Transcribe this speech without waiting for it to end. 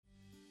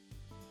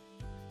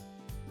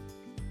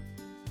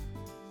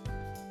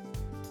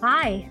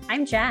Hi,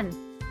 I'm Jen.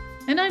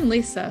 And I'm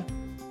Lisa.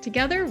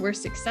 Together, we're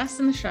Success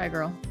in the Shy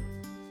Girl.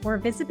 We're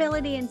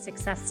visibility and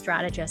success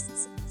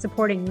strategists,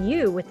 supporting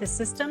you with the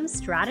systems,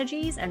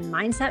 strategies, and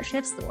mindset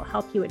shifts that will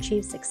help you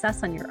achieve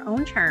success on your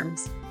own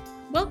terms.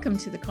 Welcome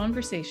to the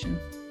conversation.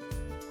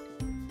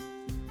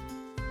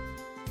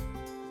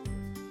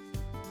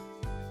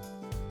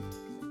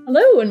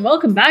 Hello, and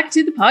welcome back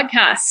to the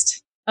podcast.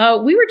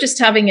 We were just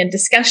having a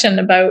discussion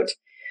about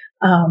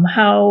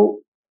how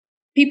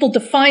people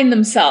define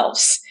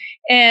themselves,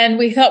 and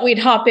we thought we'd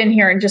hop in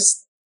here and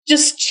just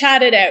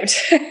chat it out.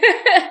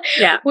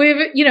 Yeah. We've,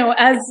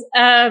 as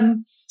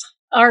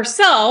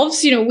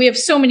ourselves, we have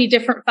so many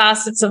different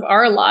facets of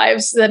our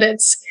lives that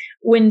it's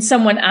when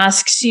someone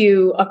asks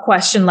you a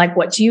question like,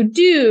 what do you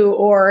do?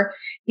 Or,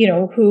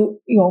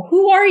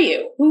 who are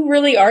you? Who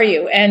really are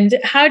you? And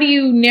how do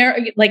you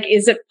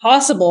is it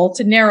possible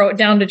to narrow it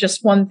down to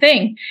just one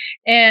thing?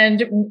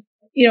 And,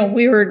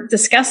 we were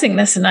discussing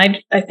this, and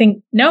I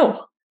think,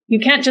 no, you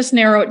can't just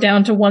narrow it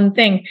down to one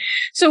thing.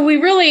 So we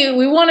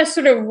want to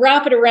sort of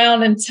wrap it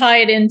around and tie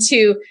it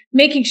into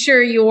making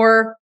sure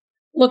you're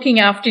looking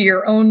after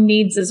your own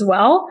needs as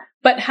well.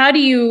 But how do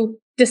you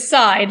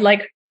decide,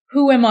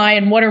 who am I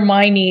and what are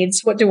my needs?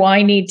 What do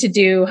I need to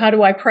do? How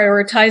do I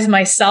prioritize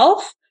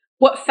myself?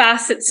 What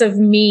facets of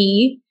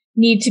me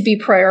need to be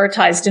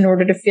prioritized in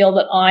order to feel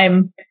that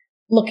I'm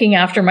looking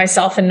after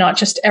myself and not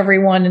just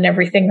everyone and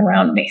everything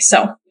around me?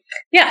 So,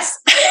 yes.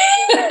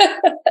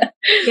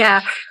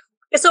 Yeah.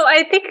 So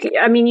I think,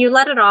 you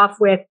let it off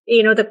with,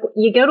 you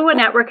go to a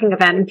networking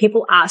event and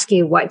people ask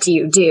you, what do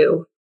you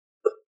do?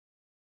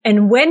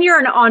 And when you're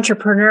an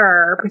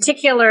entrepreneur,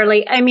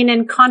 particularly,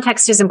 and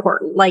context is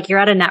important. Like you're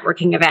at a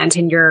networking event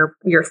and you're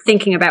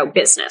thinking about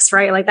business,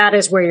 right? Like that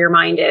is where your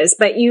mind is,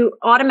 but you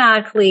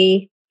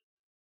automatically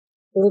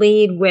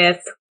lead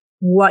with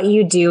what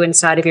you do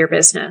inside of your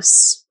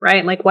business,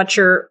 right? Like what's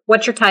your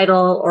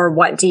title, or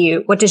what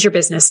does your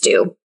business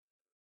do?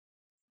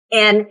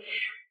 And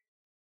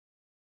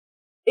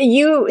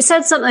you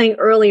said something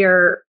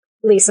earlier,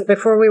 Lisa,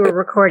 before we were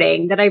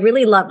recording that I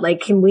really loved.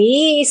 Like, can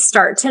we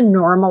start to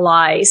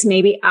normalize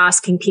maybe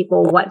asking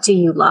people, what do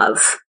you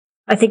love?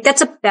 I think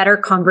that's a better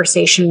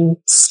conversation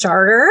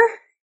starter,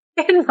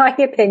 in my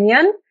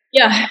opinion.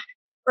 Yeah.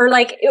 Or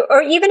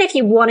even if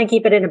you want to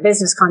keep it in a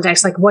business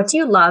context, like, what do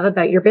you love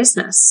about your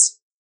business?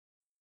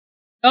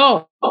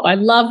 Oh, I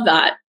love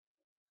that.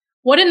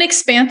 What an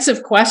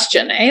expansive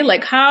question, eh?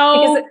 Like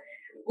how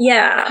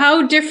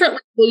differently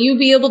will you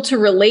be able to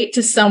relate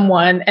to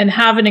someone and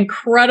have an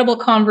incredible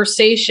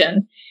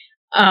conversation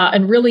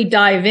and really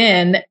dive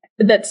in?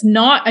 That's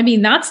not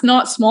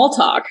small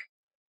talk.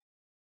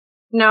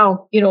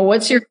 No.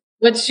 What's your,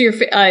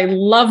 I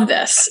love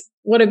this.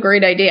 What a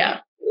great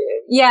idea.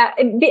 Yeah.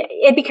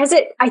 Because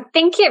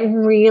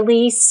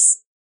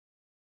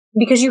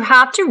you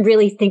have to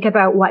really think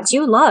about, what do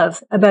you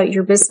love about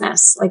your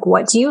business? Like,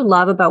 what do you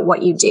love about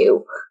what you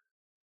do?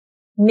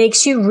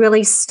 Makes you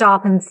really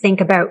stop and think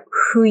about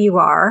who you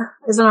are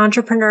as an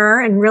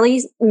entrepreneur, and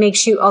really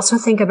makes you also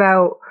think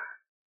about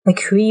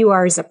who you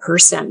are as a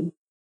person,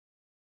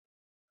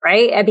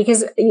 right?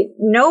 Because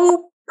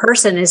no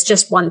person is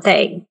just one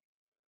thing,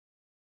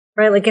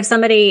 right? Like if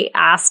somebody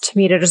asked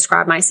me to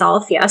describe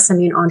myself, yes,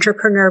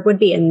 entrepreneur would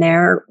be in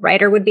there,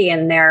 writer would be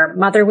in there,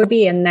 mother would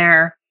be in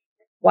there,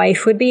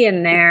 wife would be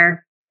in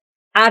there,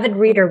 avid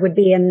reader would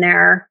be in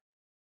there,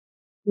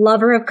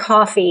 lover of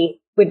coffee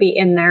would be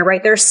in there,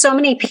 right? There's so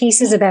many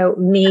pieces about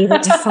me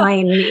that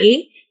define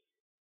me.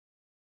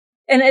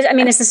 And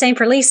it's the same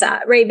for Lisa,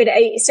 right? But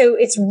so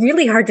it's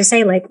really hard to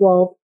say,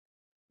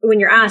 when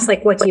you're asked,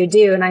 what do you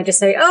do? And I just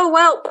say, oh,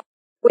 well,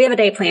 we have a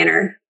day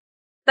planner.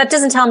 That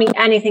doesn't tell me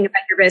anything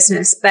about your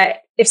business. But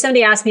if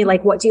somebody asks me,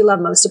 what do you love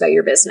most about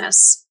your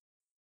business?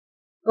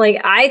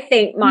 I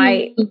think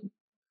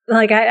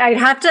I'd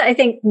have to, I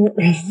think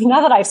now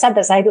that I've said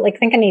this, I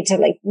think I need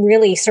to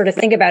really sort of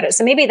think about it.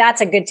 So maybe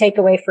that's a good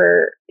takeaway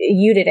for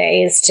you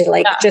today, is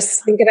to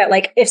just think about,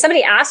 if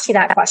somebody asked you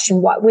that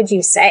question, what would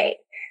you say?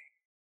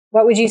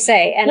 What would you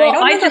say? And I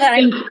don't know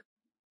that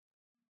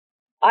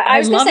I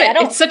was love say, it.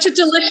 It's such a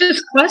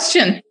delicious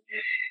question.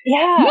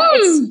 Yeah.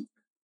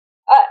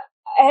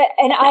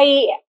 And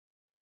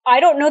I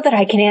don't know that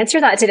I can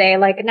answer that today.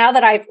 Now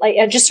that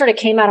it just sort of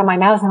came out of my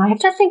mouth, and I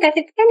think I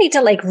need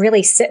to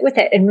really sit with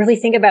it and really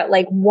think about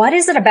what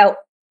is it about?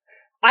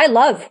 I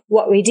love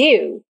what we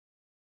do.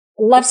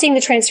 Love seeing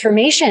the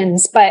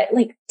transformations, but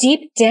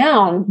deep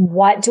down,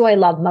 what do I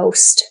love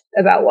most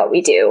about what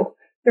we do?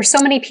 There's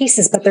so many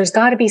pieces, but there's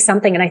got to be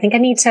something. And I think I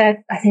need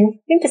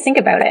to think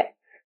about it.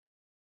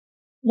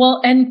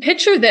 Well, and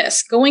picture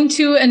this, going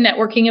to a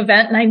networking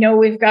event. And I know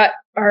we've got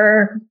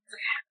our,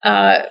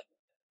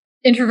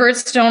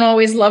 introverts don't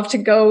always love to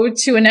go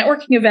to a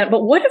networking event,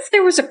 but what if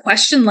there was a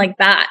question like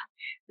that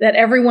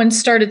everyone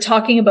started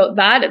talking about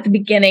that at the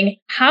beginning?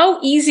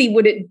 How easy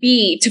would it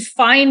be to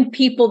find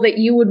people that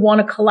you would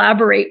want to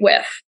collaborate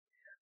with?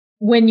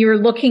 when you're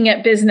looking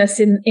at business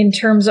in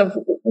terms of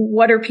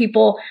what are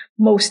people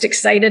most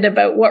excited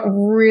about, what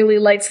really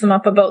lights them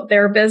up about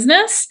their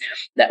business,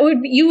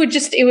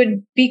 it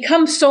would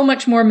become so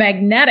much more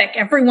magnetic.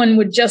 Everyone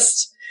would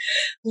just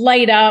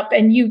light up,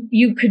 and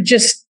you could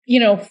just,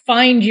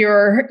 find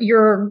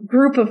your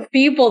group of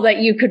people that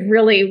you could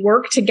really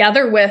work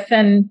together with.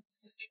 And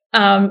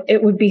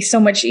it would be so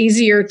much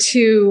easier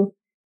to,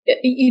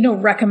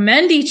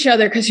 recommend each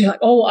other, because you're like,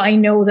 oh, I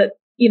know that,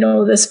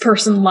 this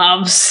person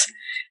loves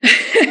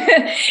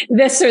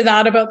this or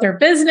that about their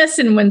business.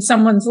 And when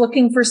someone's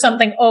looking for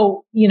something,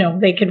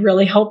 they could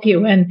really help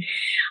you. And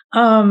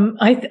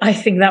I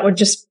think that would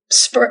just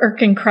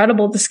spark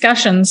incredible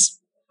discussions.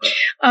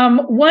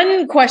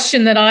 One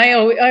question that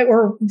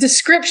or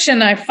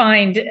description I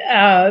find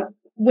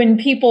when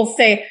people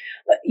say,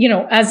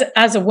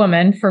 as a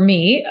woman, for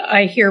me,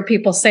 I hear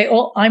people say,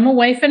 oh, I'm a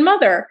wife and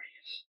mother.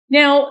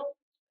 Now,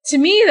 to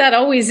me, that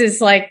always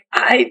is like,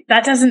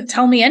 that doesn't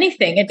tell me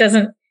anything. It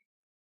doesn't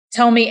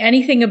tell me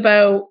anything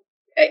about,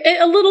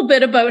 a little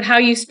bit about how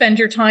you spend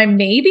your time,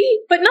 maybe,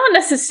 but not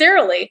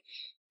necessarily.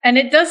 And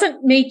it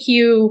doesn't make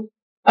you,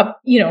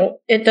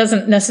 it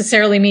doesn't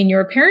necessarily mean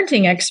you're a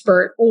parenting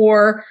expert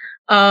or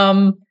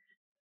a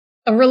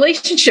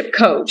relationship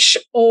coach,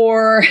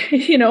 or,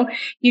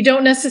 you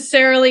don't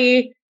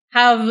necessarily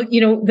have,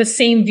 the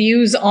same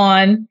views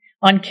on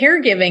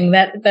caregiving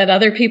that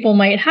other people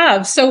might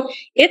have. So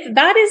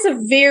that is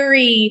a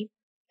very,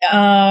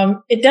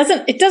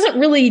 it doesn't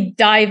really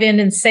dive in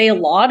and say a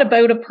lot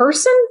about a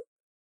person,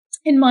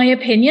 in my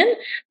opinion,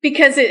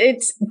 because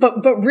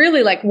but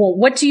really, like, well,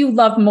 what do you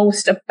love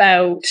most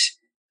about,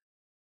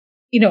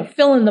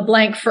 fill in the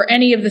blank for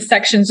any of the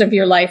sections of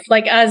your life?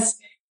 Like, as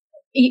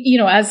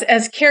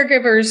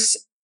caregivers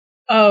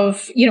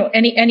of,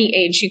 any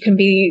age, you can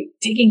be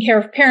taking care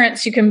of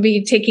parents, you can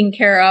be taking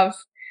care of,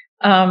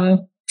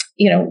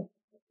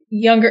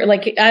 younger,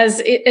 like as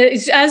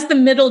the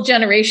middle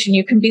generation,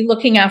 you can be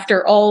looking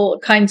after all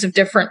kinds of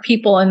different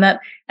people, and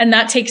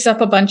that takes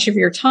up a bunch of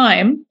your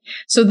time.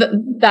 So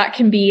that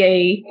can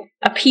be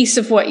a piece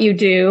of what you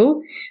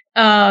do.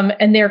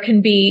 And there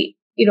can be,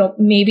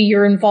 maybe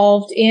you're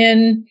involved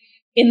in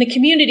the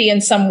community in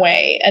some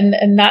way.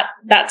 And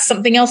that's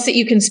something else that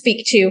you can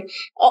speak to.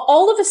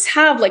 All of us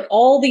have like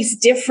all these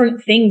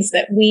different things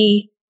that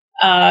we,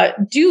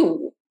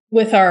 do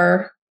with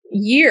our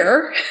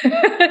year,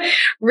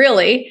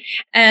 really.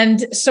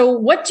 And so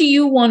what do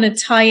you want to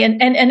tie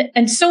in?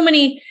 And so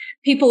many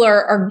people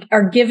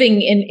are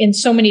giving in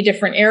so many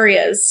different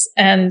areas.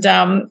 And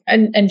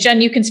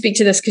Jen, you can speak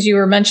to this because you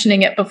were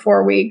mentioning it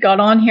before we got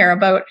on here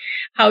about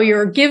how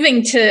you're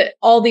giving to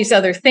all these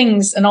other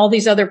things and all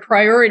these other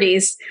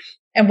priorities.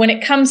 And when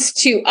it comes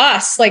to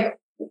us, like,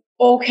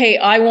 okay,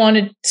 I want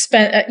to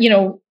spend,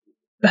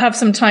 have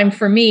some time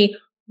for me.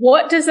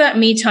 What does that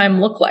me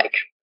time look like?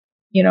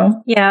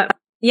 Yeah.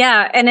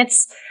 Yeah. And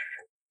it's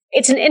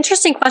an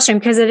interesting question,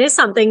 because it is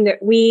something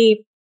that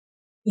we,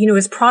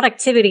 as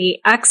productivity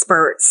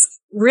experts,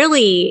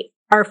 really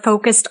are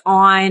focused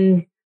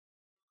on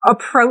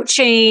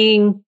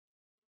approaching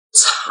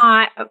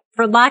time,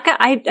 for lack of,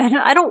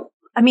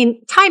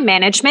 time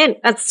management.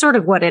 That's sort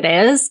of what it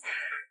is.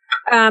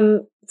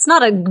 It's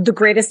not the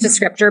greatest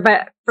descriptor,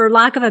 but for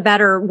lack of a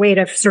better way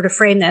to sort of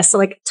frame this, so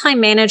like time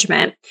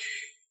management,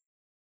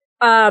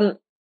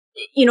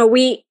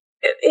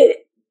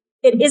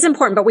 it is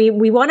important, but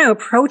we want to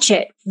approach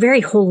it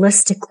very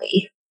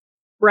holistically,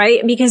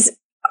 right? Because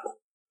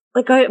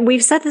like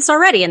we've said this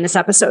already in this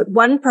episode,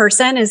 one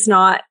person is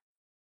not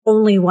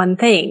only one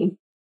thing,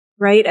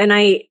 right? And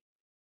I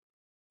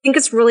think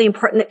it's really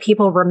important that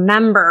people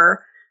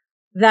remember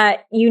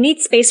that you need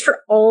space for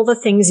all the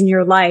things in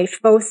your life,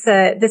 both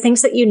the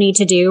things that you need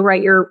to do,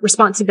 right? Your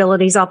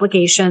responsibilities,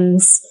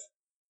 obligations,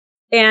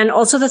 and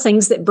also the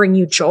things that bring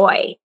you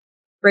joy.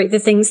 Right? The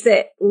things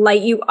that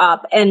light you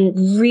up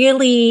and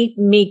really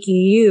make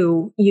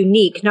you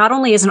unique, not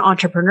only as an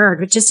entrepreneur,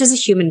 but just as a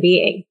human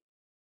being.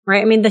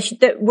 Right? I mean,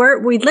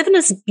 we live in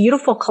this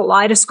beautiful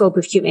kaleidoscope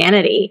of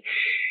humanity.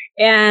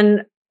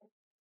 And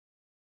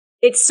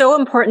it's so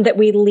important that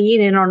we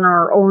lean in on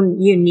our own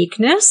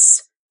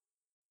uniqueness,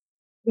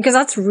 because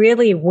that's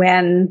really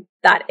when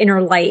that inner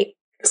light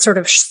sort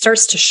of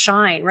starts to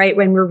shine, right?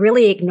 When we're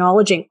really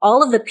acknowledging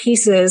all of the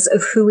pieces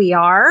of who we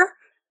are.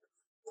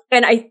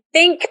 And I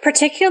think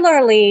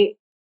particularly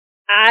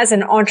as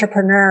an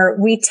entrepreneur,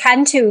 we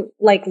tend to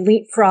like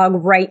leapfrog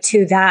right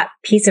to that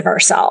piece of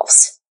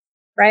ourselves,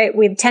 right?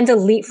 We tend to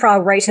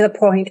leapfrog right to the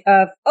point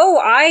of,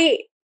 I'm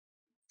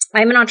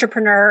an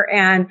entrepreneur.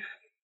 And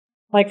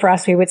like for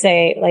us, we would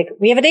say like,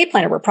 we have a day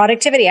planner. We're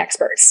productivity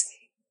experts.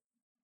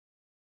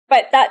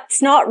 But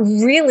that's not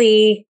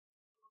really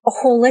a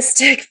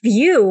holistic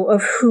view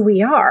of who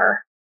we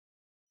are.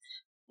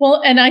 Well,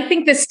 and I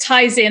think this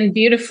ties in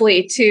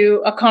beautifully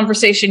to a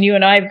conversation you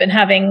and I have been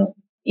having,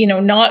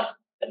 not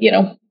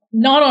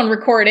on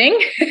recording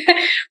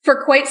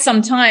for quite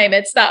some time.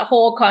 It's that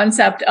whole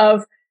concept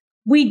of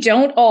we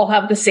don't all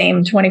have the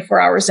same 24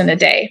 hours in a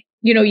day.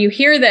 You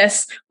hear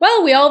this,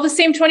 well, we all have the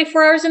same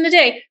 24 hours in a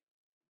day.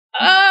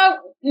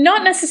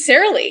 Not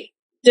necessarily.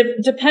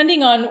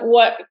 Depending on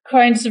what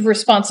kinds of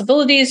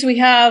responsibilities we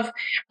have,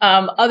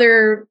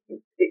 other,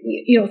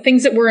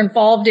 things that we're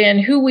involved in,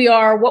 who we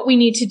are, what we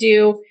need to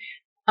do.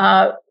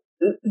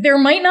 There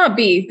might not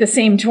be the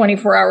same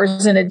 24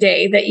 hours in a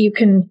day that you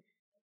can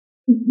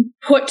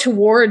put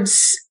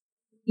towards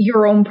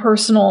your own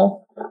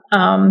personal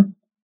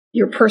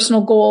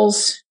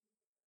goals,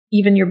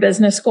 even your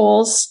business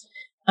goals.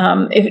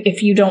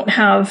 If you don't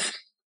have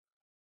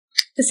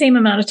the same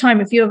amount of time,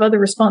 if you have other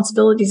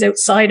responsibilities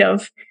outside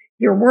of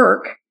your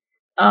work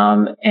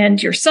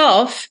and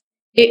yourself,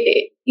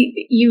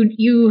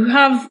 you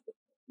have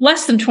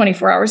less than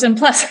 24 hours. And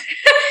plus,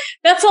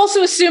 that's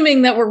also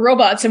assuming that we're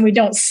robots and we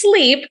don't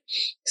sleep.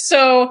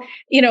 So,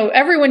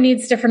 everyone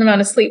needs a different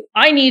amount of sleep.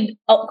 I need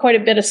quite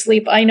a bit of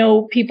sleep. I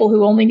know people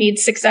who only need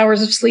 6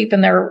 hours of sleep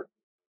and they're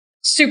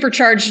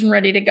supercharged and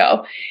ready to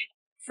go.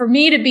 For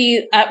me to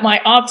be at my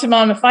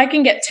optimum, if I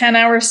can get 10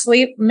 hours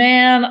sleep,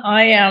 man,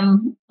 I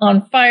am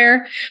on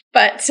fire.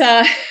 But,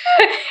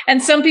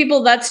 and some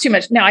people, that's too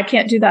much. Now, I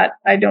can't do that.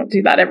 I don't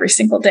do that every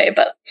single day.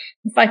 But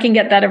if I can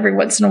get that every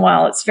once in a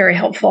while, it's very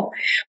helpful.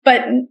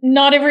 But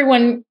not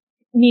everyone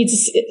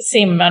needs the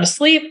same amount of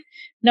sleep.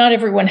 Not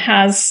everyone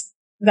has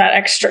that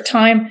extra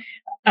time.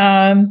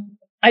 I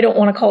don't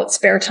want to call it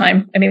spare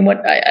time. I mean,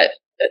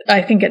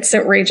 I think it's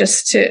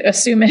outrageous to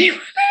assume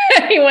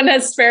anyone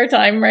has spare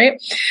time, right?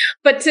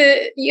 But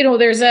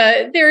there is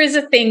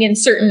a thing in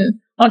certain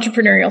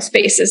entrepreneurial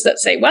spaces that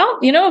say, well,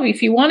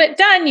 if you want it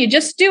done, you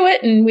just do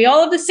it, and we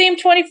all have the same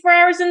 24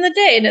 hours in the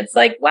day. And it's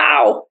like,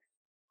 wow.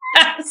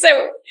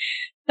 So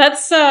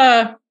that's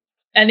an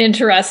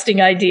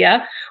interesting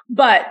idea.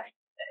 But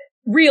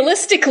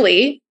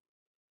realistically,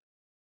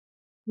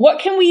 what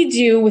can we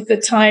do with the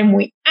time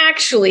we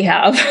actually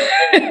have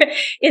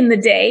in the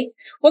day?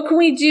 What can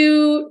we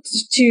do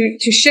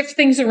to shift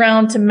things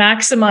around to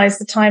maximize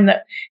the time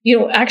that,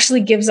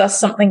 actually gives us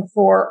something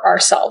for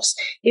ourselves?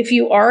 If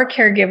you are a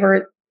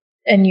caregiver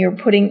and you're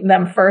putting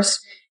them first,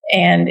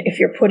 and if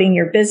you're putting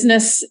your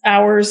business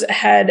hours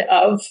ahead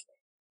of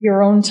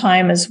your own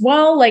time as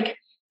well, like,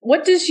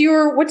 what does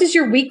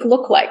your week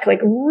look like? Like,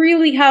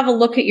 really have a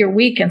look at your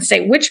week and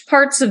say, which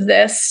parts of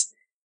this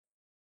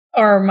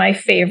are my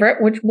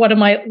favorite?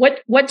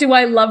 What do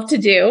I love to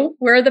do?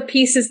 Where are the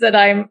pieces that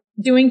I'm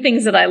doing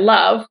things that I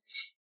love?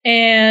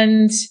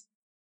 And,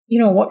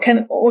 what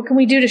can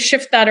we do to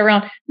shift that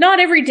around? Not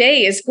every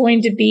day is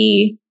going to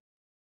be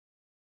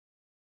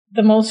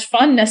the most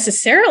fun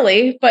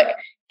necessarily, but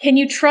can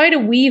you try to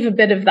weave a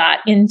bit of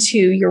that into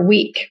your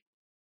week?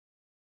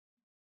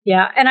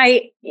 Yeah. And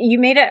I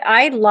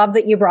love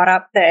that you brought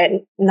up that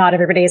not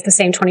every day is the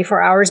same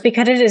 24 hours,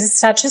 because it is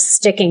such a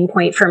sticking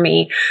point for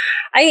me.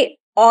 I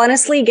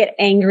honestly get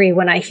angry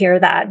when I hear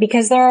that,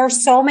 because there are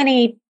so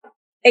many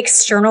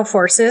external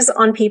forces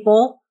on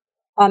people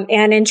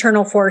and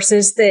internal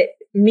forces that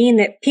mean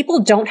that people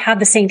don't have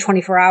the same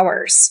 24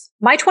 hours.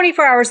 My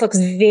 24 hours looks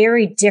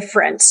very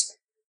different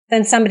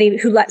than somebody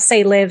who, let's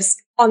say, lives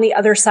on the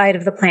other side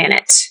of the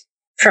planet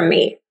from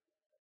me.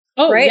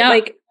 Oh, right? Yeah.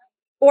 Like,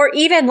 or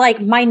even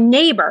like my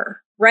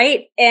neighbor,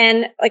 right?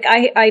 And like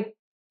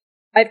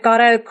I've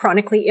got a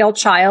chronically ill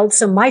child,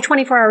 so my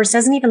 24 hours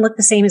doesn't even look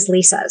the same as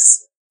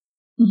Lisa's.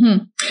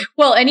 Mm-hmm.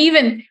 Well, and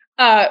even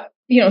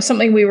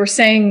something we were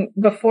saying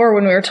before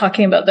when we were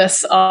talking about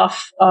this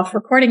off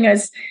recording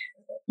is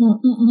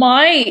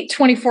my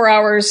 24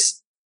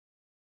 hours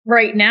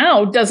right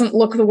now doesn't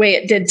look the way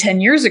it did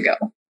 10 years ago.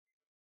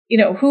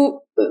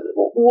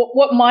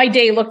 What my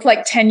day looked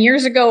like 10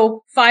 years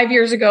ago, 5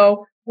 years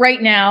ago,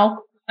 right now,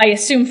 I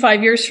assume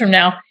 5 years from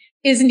now,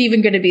 isn't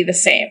even going to be the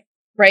same,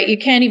 right? You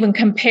can't even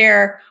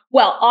compare,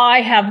 well,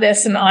 I have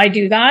this and I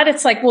do that.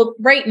 It's like, well,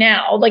 right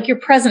now, like your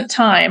present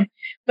time.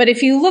 But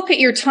if you look at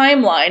your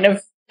timeline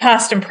of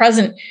past and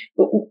present,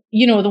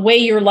 the way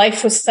your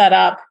life was set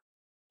up,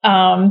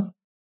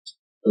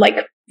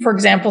 like, for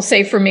example,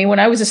 say for me, when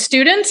I was a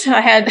student,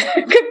 I had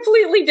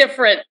completely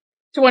different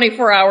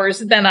 24 hours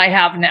than I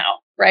have now,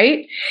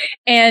 right?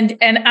 And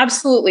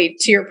absolutely,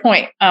 to your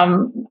point,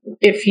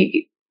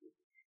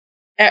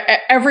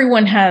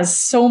 everyone has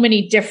so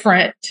many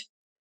different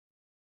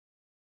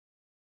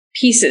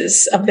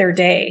pieces of their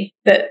day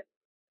that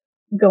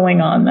going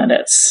on that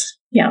it's,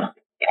 yeah.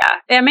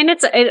 Yeah. I mean,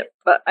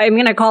 I'm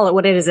going to call it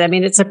what it is. I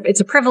mean, it's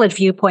a privileged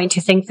viewpoint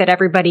to think that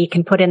everybody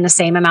can put in the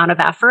same amount of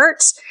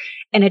effort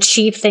and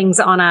achieve things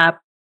on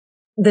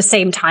the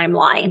same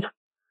timeline.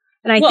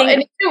 And I think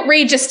and it's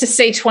outrageous to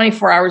say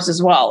 24 hours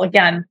as well.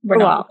 Again, we're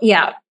not.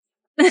 Yeah.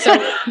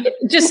 So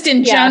just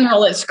in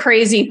general, it's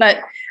crazy. But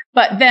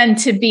then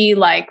to be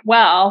like,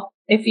 well,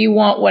 if you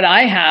want what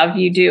I have,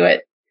 you do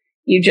it.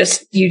 You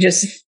just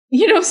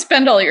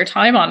spend all your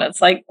time on it.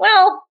 It's like,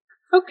 well,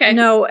 okay.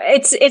 No,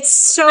 it's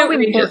so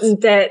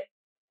important that,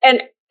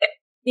 and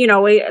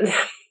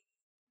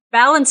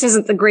balance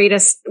isn't the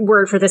greatest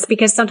word for this,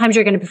 because sometimes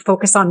you're going to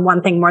focus on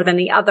one thing more than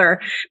the other,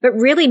 but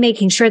really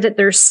making sure that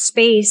there's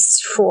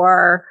space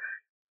for,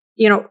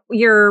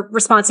 your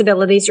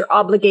responsibilities, your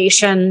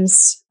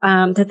obligations,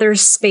 that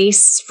there's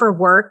space for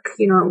work,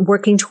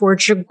 working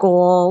towards your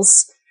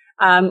goals,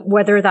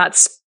 whether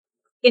that's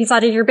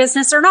inside of your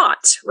business or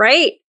not,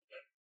 right?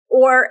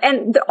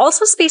 And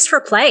also space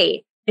for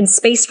play and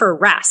space for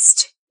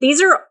rest.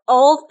 These are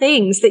all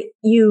things that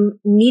you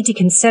need to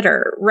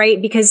consider,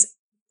 right? Because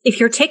if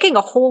you're taking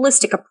a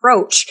holistic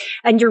approach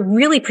and you're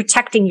really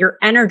protecting your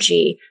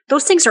energy,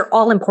 those things are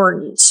all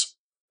important,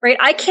 right?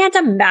 I can't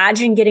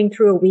imagine getting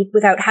through a week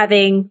without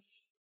having,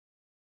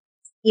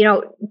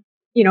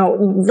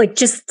 like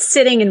just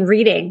sitting and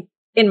reading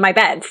in my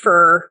bed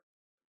for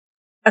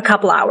a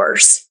couple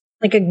hours,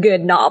 like a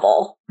good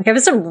novel. Like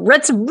I've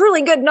read some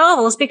really good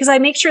novels because I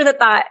make sure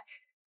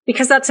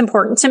because that's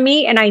important to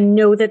me. And I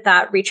know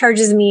that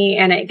recharges me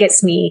and it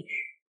gets me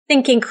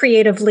thinking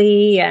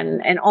creatively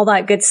and all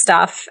that good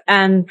stuff.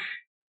 And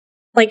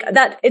like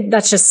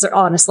that's just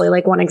honestly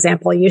like one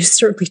example. You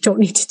certainly don't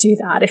need to do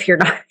that if you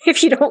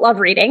don't love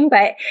reading.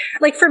 But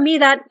like for me,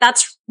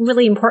 that's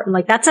really important.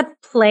 Like that's a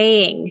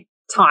playing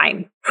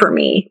time for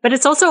me, but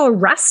it's also a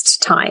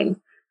rest time,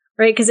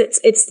 right? Because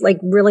it's like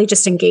really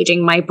just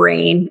engaging my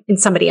brain in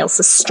somebody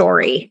else's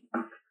story.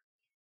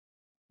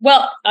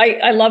 Well,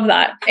 I love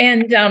that.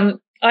 And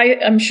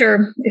I'm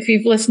sure if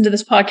you've listened to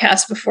this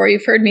podcast before,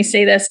 you've heard me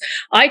say this.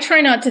 I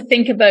try not to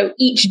think about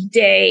each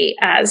day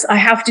as I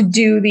have to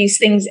do these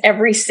things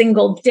every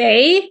single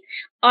day.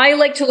 I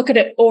like to look at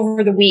it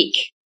over the week.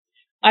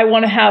 I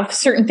want to have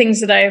certain things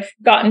that I've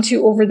gotten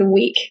to over the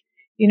week.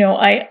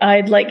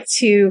 I'd like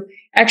to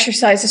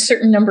exercise a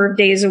certain number of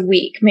days a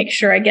week, make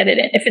sure I get it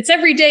in. If it's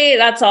every day,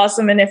 that's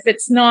awesome. And if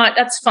it's not,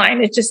 that's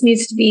fine. It just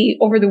needs to be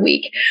over the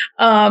week.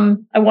 I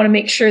want to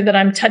make sure that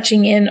I'm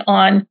touching in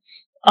on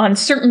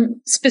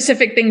certain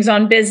specific things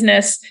on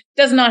business.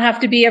 Does not have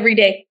to be every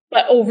day,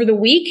 but over the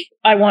week,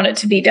 I want it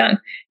to be done,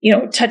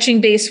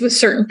 touching base with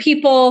certain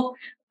people,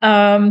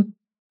 and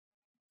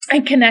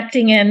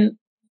connecting in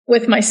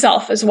with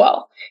myself as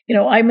well.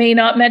 I may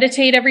not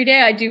meditate every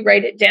day. I do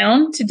write it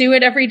down to do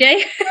it every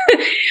day,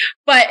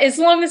 but as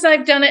long as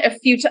I've done it a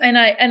few times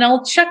and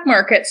I'll check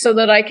mark it so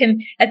that I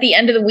can, at the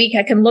end of the week,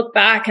 I can look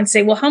back and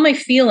say, well, how am I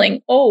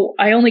feeling? Oh,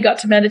 I only got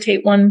to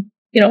meditate one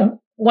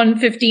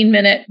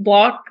 15-minute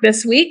block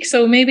this week.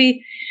 So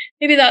maybe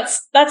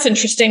that's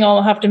interesting.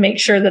 I'll have to make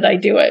sure that I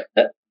do it,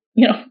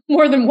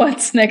 more than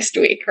once next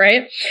week.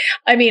 Right.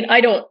 I mean,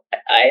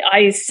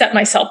 I set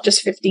myself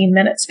just 15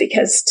 minutes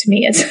because to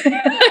me it's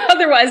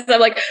otherwise I'm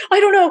like, I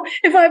don't know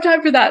if I have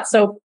time for that.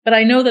 So, but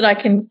I know that I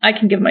can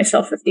give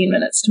myself 15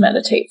 minutes to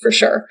meditate for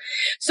sure.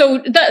 So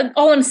that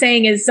all I'm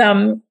saying is,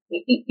 don't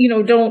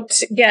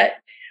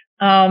get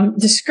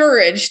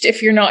discouraged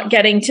if you're not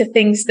getting to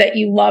things that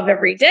you love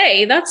every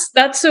day.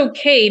 That's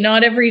okay.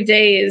 Not every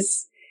day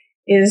is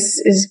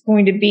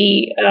going to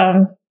be,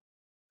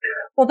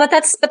 well, but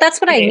that's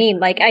what I mean.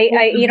 Like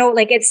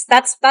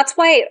that's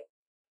why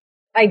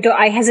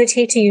I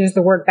hesitate to use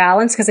the word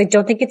balance, because I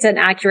don't think it's an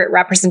accurate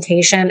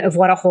representation of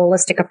what a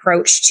holistic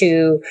approach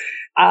to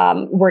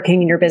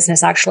working in your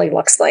business actually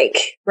looks like,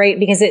 right?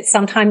 Because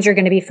sometimes you're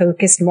going to be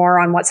focused more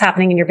on what's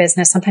happening in your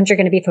business. Sometimes you're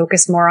going to be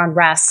focused more on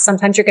rest.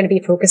 Sometimes you're going to be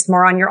focused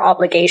more on your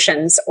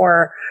obligations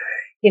or,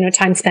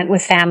 time spent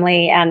with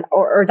family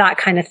or that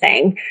kind of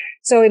thing.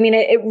 So, I mean,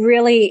 it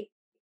really,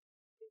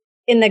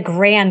 in the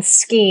grand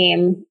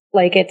scheme,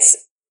 like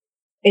it's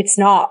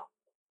not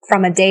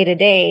from a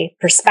day-to-day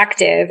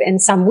perspective. And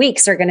some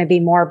weeks are going to be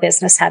more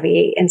business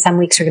heavy and some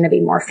weeks are going to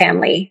be more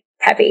family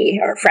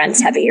heavy or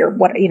friends heavy or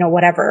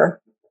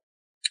whatever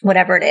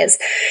it is.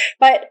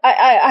 But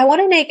I want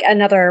to make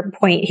another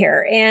point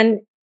here, and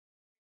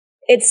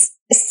it's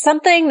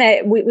something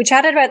that we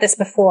chatted about this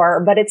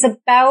before, but it's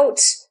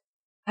about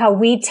how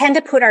we tend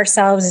to put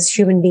ourselves as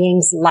human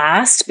beings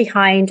last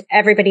behind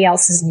everybody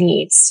else's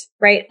needs,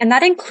 right? And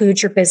that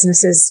includes your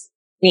business's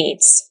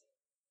needs.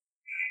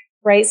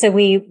 Right. So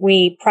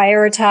we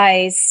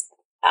prioritize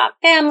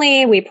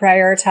family, we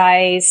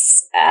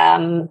prioritize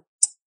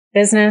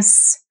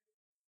business,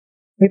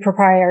 we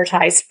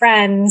prioritize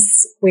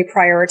friends, we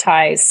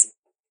prioritize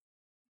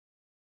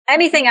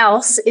anything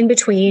else in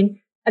between,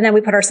 and then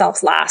we put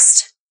ourselves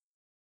last.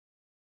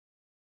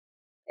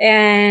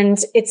 And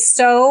it's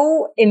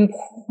so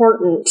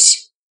important,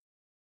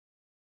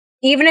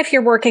 even if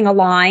you're working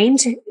aligned,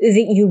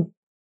 that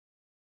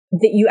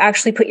you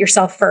actually put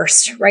yourself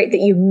first, right? That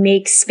you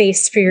make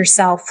space for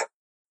yourself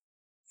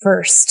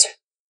first,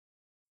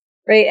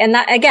 right? And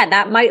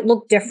that might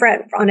look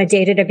different on a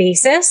day-to-day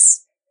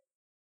basis,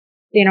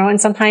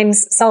 and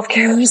sometimes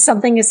self-care is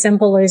something as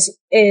simple as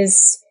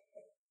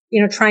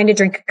trying to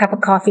drink a cup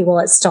of coffee while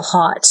it's still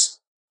hot.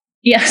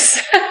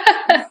 Yes.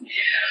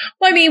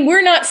 Well, I mean,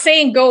 we're not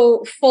saying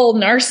go full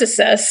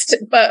narcissist,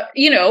 but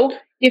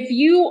if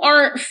you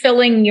aren't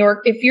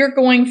if you're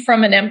going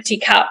from an empty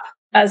cup,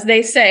 as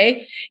they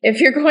say,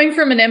 if you're going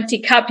from an empty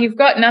cup, you've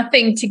got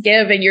nothing to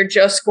give and you're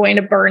just going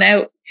to burn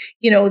out.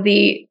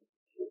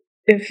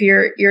 If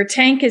your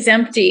tank is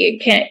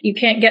empty, you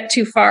can't get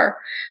too far.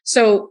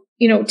 So,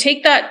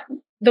 take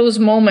those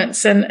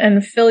moments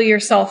and fill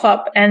yourself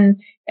up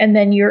and And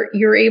then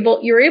you're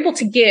able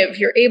to give,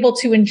 you're able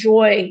to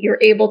enjoy, you're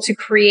able to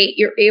create,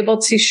 you're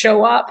able to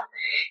show up.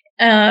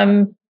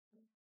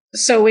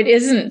 So it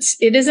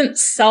isn't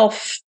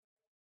selfish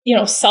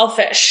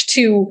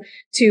to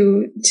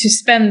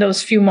spend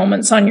those few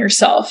moments on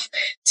yourself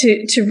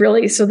to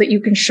really, so that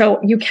you can show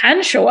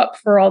up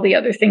for all the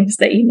other things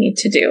that you need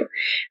to do.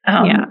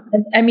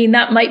 I mean,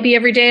 that might be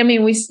every day. I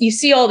mean, you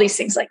see all these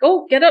things like,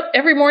 oh, get up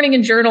every morning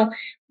and journal.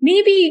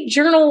 Maybe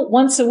journal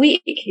once a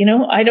week.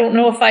 I don't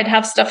know if I'd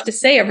have stuff to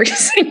say every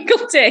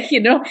single day,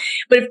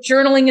 but if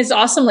journaling is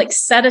awesome, like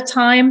set a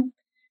time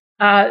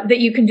that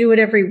you can do it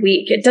every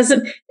week.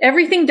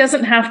 Everything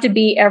doesn't have to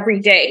be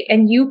every day,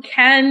 and you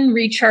can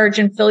recharge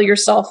and fill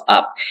yourself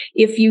up.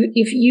 If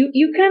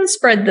you can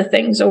spread the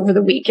things over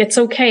the week, it's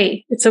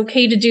okay. It's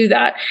okay to do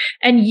that.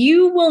 And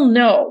you will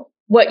know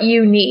what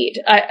you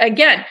need.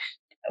 Again,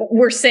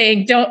 we're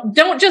saying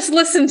don't just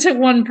listen to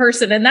one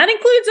person, and that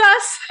includes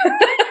us.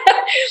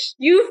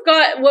 You've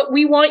got, what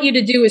we want you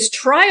to do is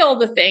try all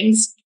the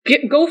things.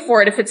 Go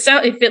for it.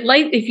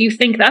 If you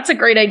think that's a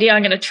great idea,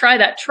 I'm going to try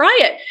that. Try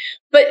it.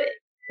 But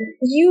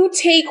you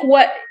take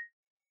what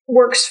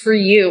works for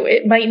you.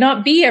 It might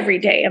not be every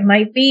day. It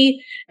might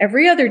be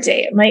every other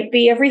day. It might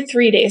be every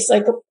 3 days,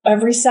 like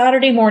every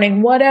Saturday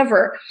morning,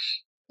 whatever.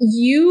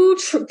 You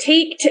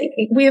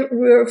we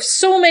have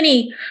so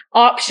many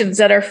options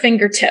at our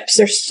fingertips.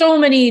 There's so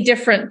many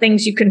different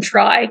things you can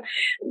try.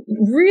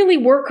 Really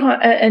work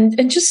on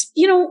and just,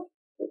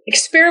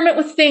 experiment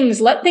with things,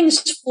 let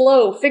things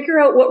flow, figure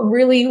out what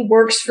really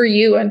works for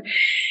you. And,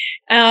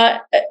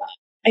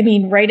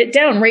 write it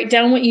down, write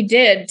down what you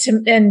did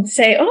and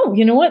say, oh,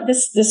 you know what?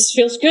 This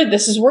feels good.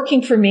 This is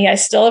working for me. I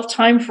still have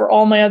time for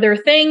all my other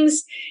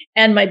things,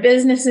 and my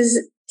business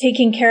is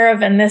taking care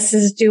of, and this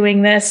is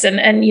doing this. And,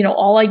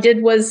 all I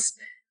did was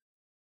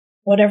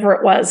whatever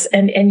it was.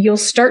 And you'll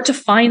start to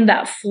find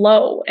that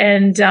flow.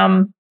 And,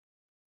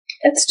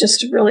 it's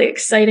just really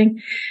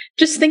exciting.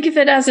 Just think of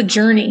it as a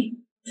journey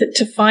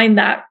to find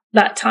that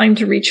time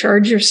to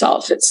recharge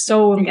yourself. It's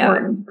so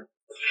important. Yeah.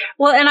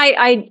 Well, and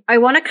I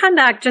want to come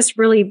back just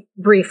really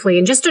briefly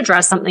and just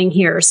address something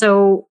here.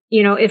 So,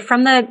 if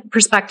from the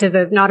perspective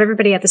of not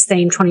everybody at the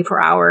same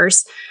 24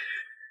 hours,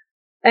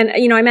 and,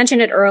 I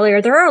mentioned it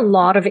earlier, there are a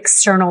lot of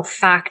external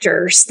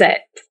factors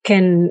that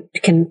can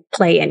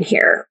play in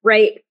here,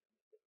 right?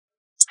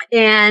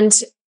 And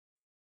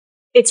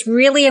it's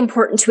really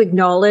important to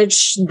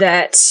acknowledge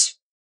that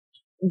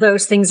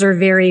those things are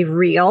very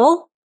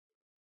real.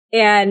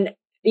 And,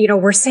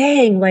 we're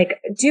saying like,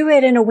 do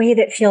it in a way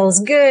that feels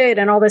good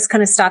and all this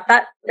kind of stuff.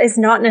 That is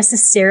not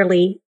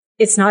necessarily,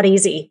 it's not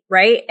easy,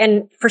 right?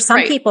 And for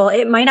some people,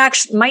 it might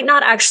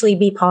not actually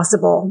be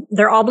possible.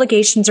 Their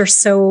obligations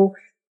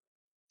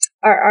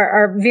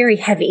are very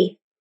heavy,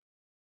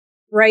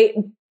 right?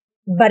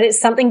 But it's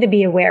something to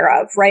be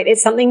aware of, right?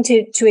 It's something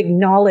to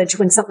acknowledge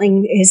when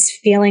something is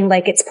feeling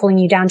like it's pulling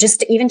you down.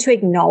 Even to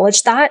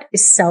acknowledge that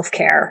is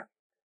self-care.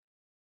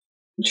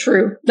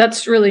 True.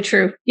 That's really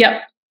true.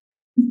 Yep.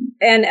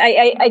 And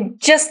I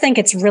just think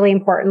it's really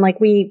important. Like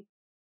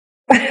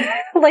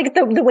like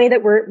the way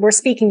that we're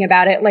speaking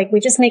about it, like we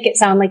just make it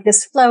sound like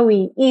this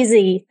flowy,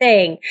 easy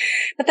thing.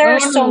 But there are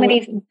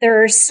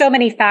so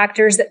many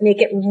factors that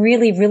make it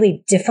really,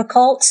 really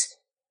difficult.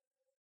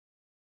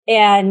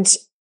 And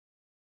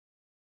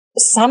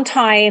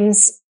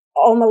sometimes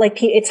almost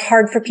like it's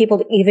hard for people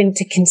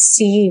to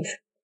conceive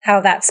how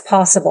that's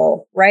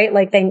possible, right?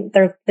 Like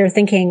they're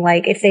thinking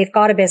like, if they've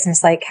got a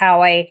business, like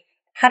how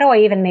do I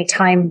even make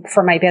time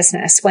for my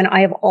business when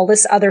I have all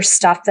this other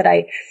stuff that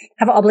I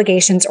have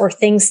obligations or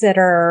things that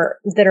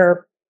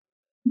are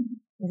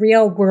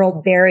real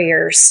world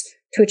barriers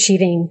to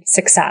achieving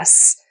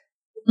success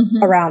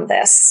around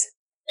this?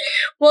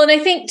 Well, and I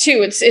think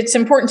too, it's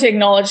important to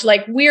acknowledge,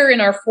 like, we're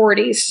in our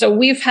 40s, so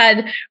we've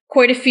had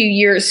quite a few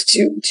years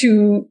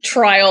to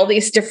try all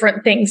these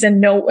different things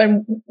and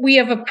we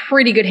have a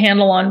pretty good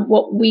handle on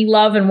what we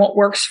love and what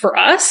works for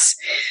us.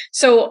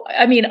 So,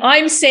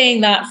 I'm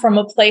saying that from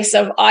a place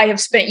of, I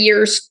have spent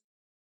years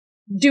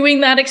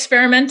doing that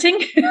experimenting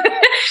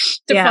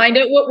to find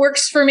out what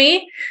works for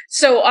me.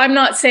 So I'm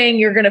not saying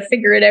you're going to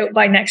figure it out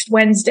by next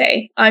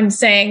Wednesday. I'm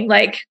saying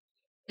like,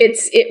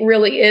 it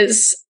really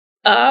is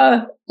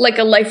like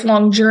a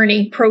lifelong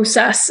journey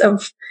process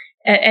of,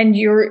 and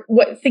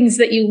what things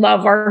that you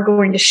love are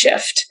going to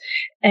shift,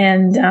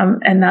 and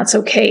that's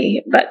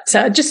okay. But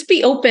just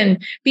be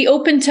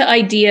open to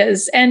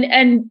ideas,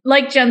 and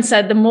like Jen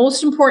said, the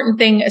most important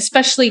thing,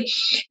 especially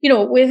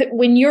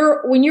when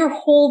you're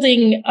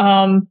holding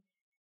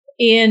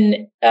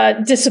in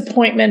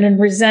disappointment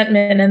and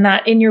resentment and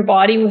that in your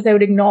body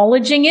without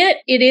acknowledging it,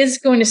 it is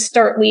going to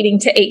start leading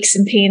to aches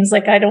and pains.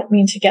 Like, I don't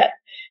mean to get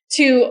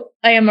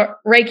I am a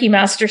Reiki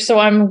master, so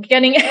I'm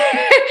getting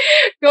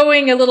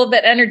going a little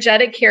bit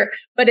energetic here,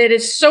 but it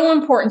is so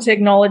important to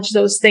acknowledge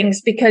those things,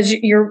 because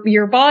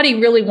your body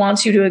really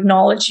wants you to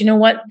acknowledge, you know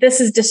what,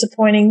 this is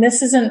disappointing.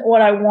 This isn't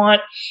what I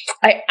want.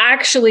 I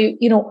actually,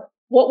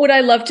 what would I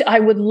love to, I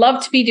would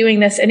love to be doing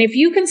this. And if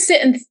you can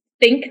sit and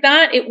think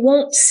that, it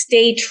won't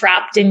stay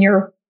trapped in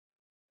your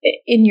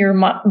in your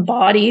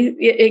body.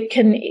 It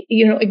can,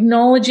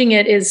 acknowledging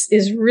it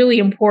is really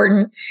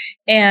important,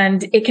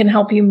 and it can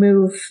help you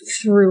move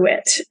through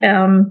it.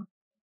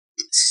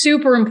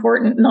 Super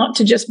important not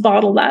to just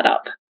bottle that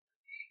up.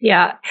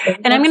 Yeah.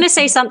 And I'm going to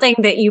say something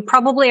that you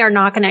probably are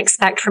not going to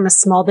expect from a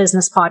small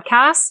business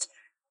podcast,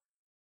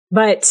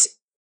 but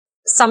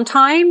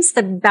sometimes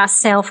the best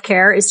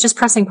self-care is just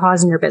pressing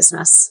pause in your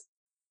business.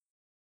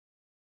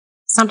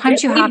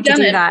 Sometimes you have to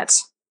do that.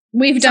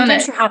 We've done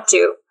it. Sometimes you have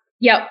to.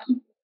 Yep.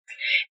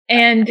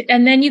 And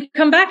then you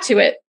come back to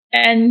it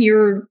and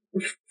you're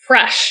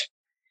fresh.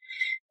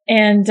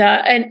 And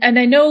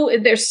I know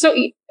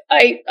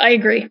I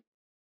agree.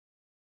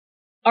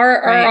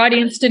 Our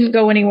audience didn't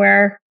go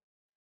anywhere,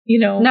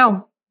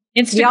 No.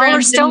 Instagram Y'all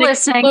are still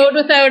listening. Explode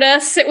without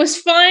us. It was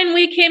fine.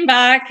 We came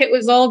back. It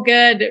was all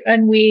good.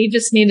 And we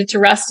just needed to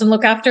rest and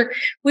look after.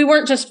 We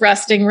weren't just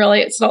resting,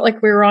 really. It's not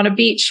like we were on a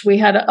beach. We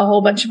had a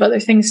whole bunch of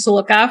other things to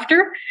look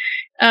after.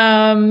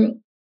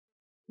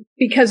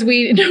 Because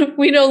we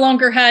no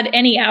longer had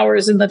any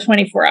hours in the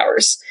 24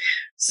 hours.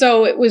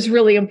 So it was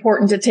really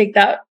important to take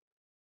that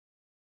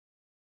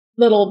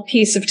little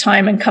piece of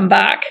time and come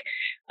back.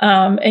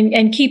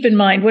 And keep in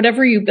mind,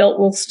 whatever you built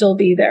will still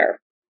be there.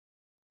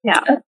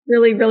 Yeah.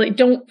 Really, really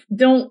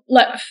don't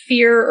let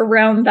fear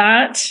around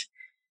that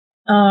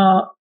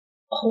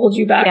hold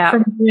you back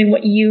from doing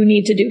what you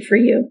need to do for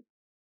you.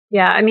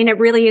 Yeah. I mean, it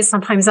really is.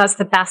 Sometimes that's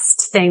the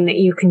best thing that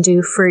you can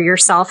do for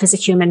yourself as a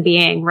human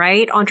being,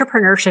 right?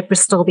 Entrepreneurship will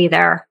still be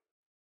there.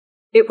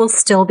 It will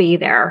still be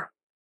there.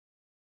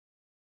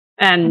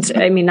 And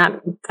I mean,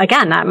 that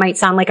might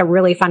sound like a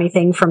really funny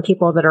thing from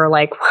people that are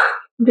like,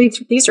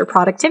 these are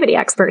productivity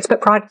experts,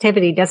 but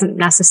productivity doesn't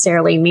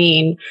necessarily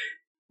mean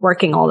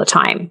working all the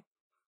time.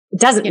 It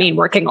doesn't mean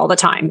working all the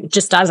time. It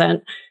just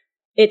doesn't.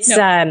 It's,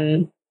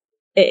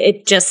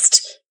 it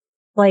just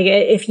like,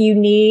 if you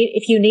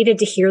needed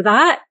to hear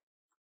that,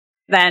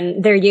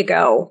 then there you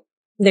go.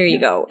 There you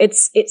go.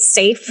 It's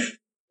safe.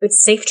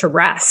 It's safe to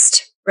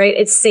rest, right?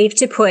 It's safe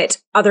to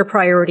put other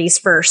priorities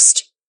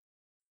first.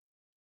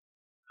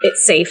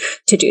 It's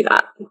safe to do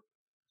that.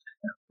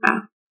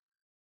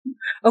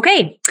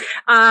 Okay.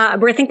 I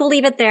think we'll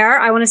leave it there.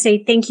 I want to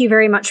say thank you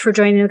very much for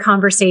joining the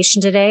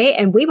conversation today,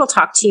 and we will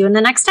talk to you in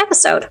the next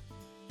episode.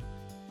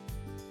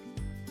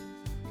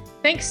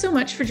 Thanks so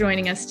much for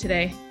joining us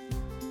today.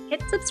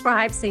 Hit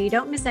subscribe so you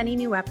don't miss any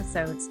new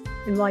episodes.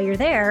 And while you're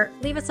there,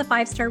 leave us a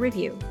 5-star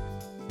review.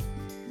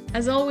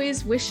 As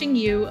always, wishing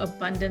you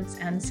abundance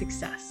and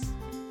success.